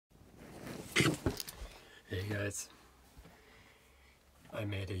Hey guys, I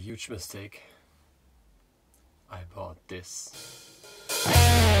made a huge mistake. I bought this.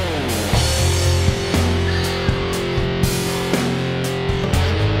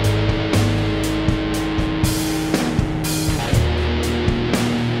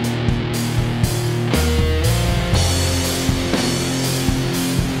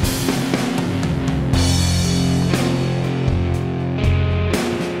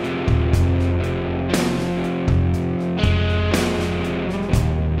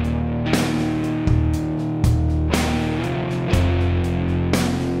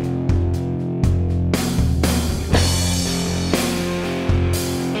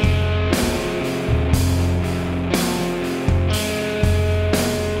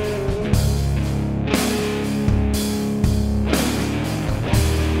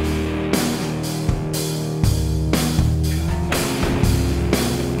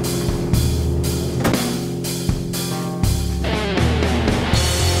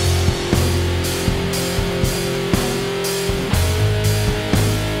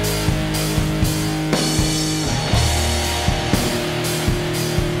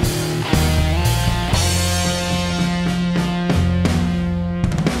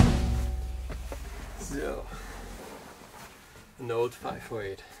 So, an old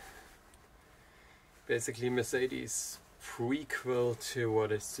 508. Basically Mercedes prequel to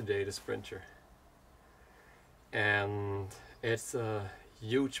what is today the Sprinter. And it's a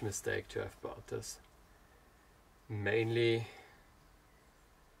huge mistake to have bought this. Mainly,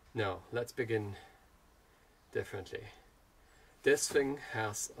 no, let's begin differently. This thing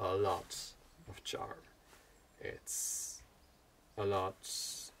has a lot of charm. It's a lot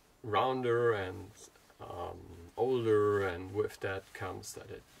rounder and older, and with that comes that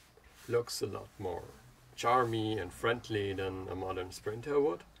it looks a lot more charmy and friendly than a modern Sprinter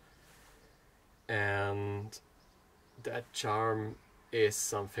would. And that charm is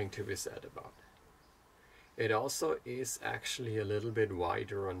something to be said about. It also is actually a little bit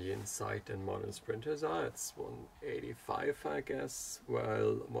wider on the inside than modern Sprinters are. It's 185, I guess,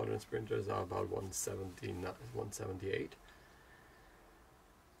 while modern Sprinters are about 170, 178.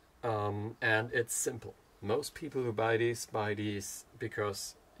 And it's simple. Most people who buy these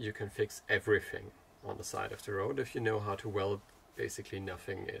because you can fix everything on the side of the road. If you know how to weld, basically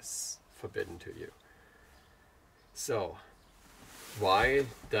nothing is forbidden to you. So, why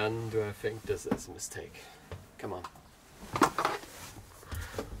then do I think this is a mistake? Come on.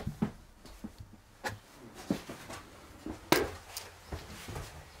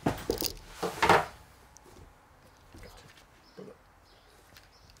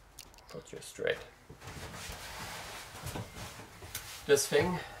 Put you straight. This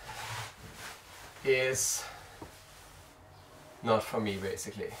thing is not for me,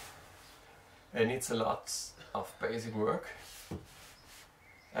 basically. It needs a lot of basic work,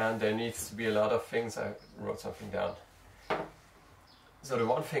 and there needs to be a lot of things. I wrote something down. So the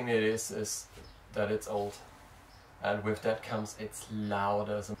one thing it is that it's old, and with that comes it's loud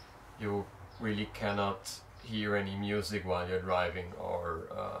as you really cannot hear any music while you're driving, or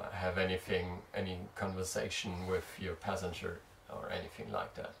have any conversation with your passenger or anything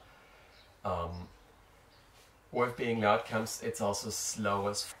like that. With being loud comes it's also slow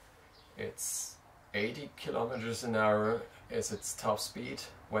as it's 80 kilometers an hour is its top speed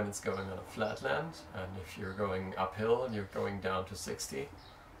when it's going on a flat land, and if you're going uphill you're going down to 60.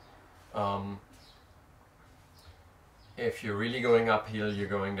 If you're really going uphill you're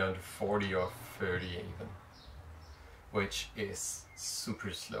going down to 40 or 30 even, which is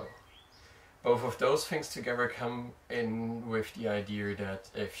super slow. Both of those things together come in with the idea that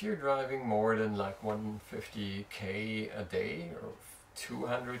if you're driving more than like 150k a day or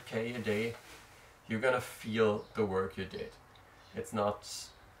 200k a day, you're gonna feel the work you did. It's not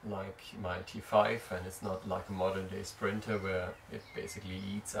like my T5, and it's not like a modern day Sprinter where it basically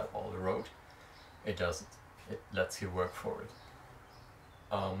eats up all the road. It doesn't. It lets you work for it.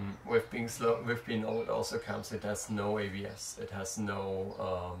 With being slow, with being old also comes it has no ABS. It has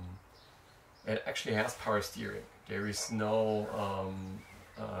no it actually has power steering. There is no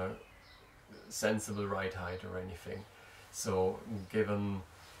sensible ride height or anything. So given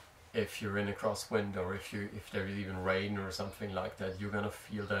if you're in a crosswind, or if there is even rain or something like that, you're gonna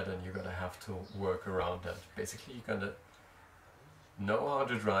feel that, and you're gonna have to work around that. Basically you're gonna know how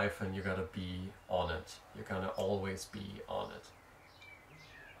to drive, and you're gonna be on it. You're gonna always be on it.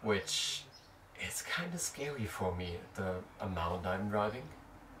 Which is kind of scary for me, the amount I'm driving.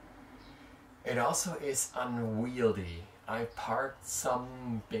 It also is unwieldy. I parked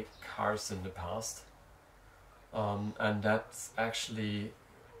some big cars in the past, and that's actually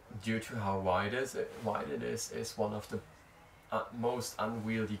due to how wide it is one of the most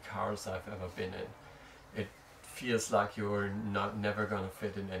unwieldy cars I've ever been in. It feels like you're never gonna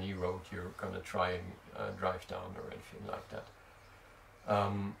fit in any road you're gonna try and drive down or anything like that.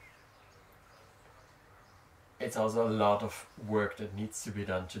 It's also a lot of work that needs to be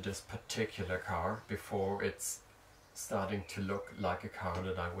done to this particular car before it's starting to look like a car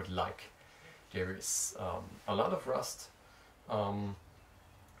that I would like. There is a lot of rust.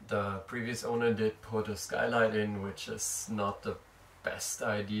 The previous owner did put a skylight in, which is not the best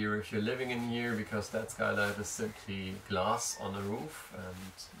idea if you're living in here, because that skylight is simply glass on the roof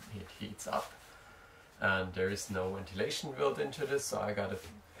and it heats up, and there is no ventilation built into this, so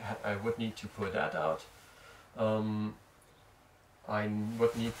I would need to put that out. I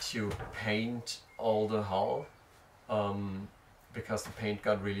would need to paint all the hull because the paint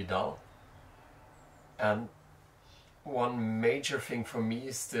got really dull. And one major thing for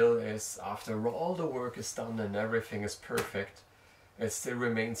me still is, after all the work is done and everything is perfect, it still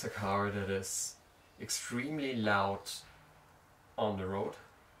remains a car that is extremely loud on the road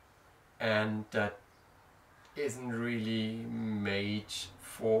and that isn't really made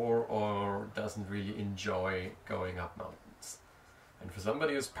for or doesn't really enjoy going up mountains. And for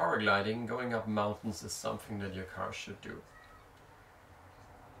somebody who's paragliding, going up mountains is something that your car should do.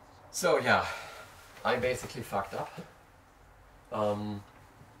 So yeah, I basically fucked up.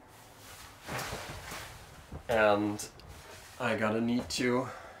 And I gotta need to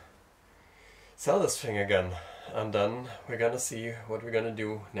sell this thing again, and then we're gonna see what we're gonna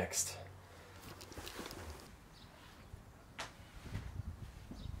do next.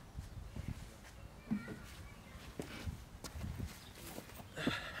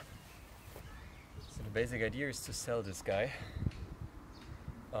 So the basic idea is to sell this guy.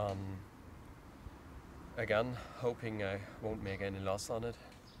 Again, hoping I won't make any loss on it.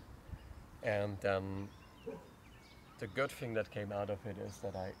 And then the good thing that came out of it is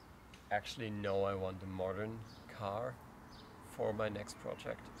that I actually know I want a modern car for my next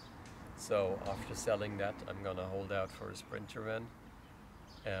project. So after selling that, I'm gonna hold out for a Sprinter van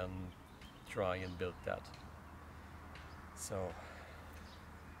and try and build that. So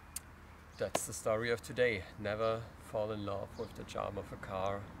that's the story of today. Never fall in love with the charm of a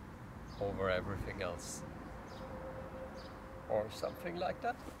car over everything else. Or something like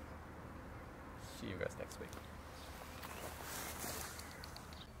that. See you guys next week.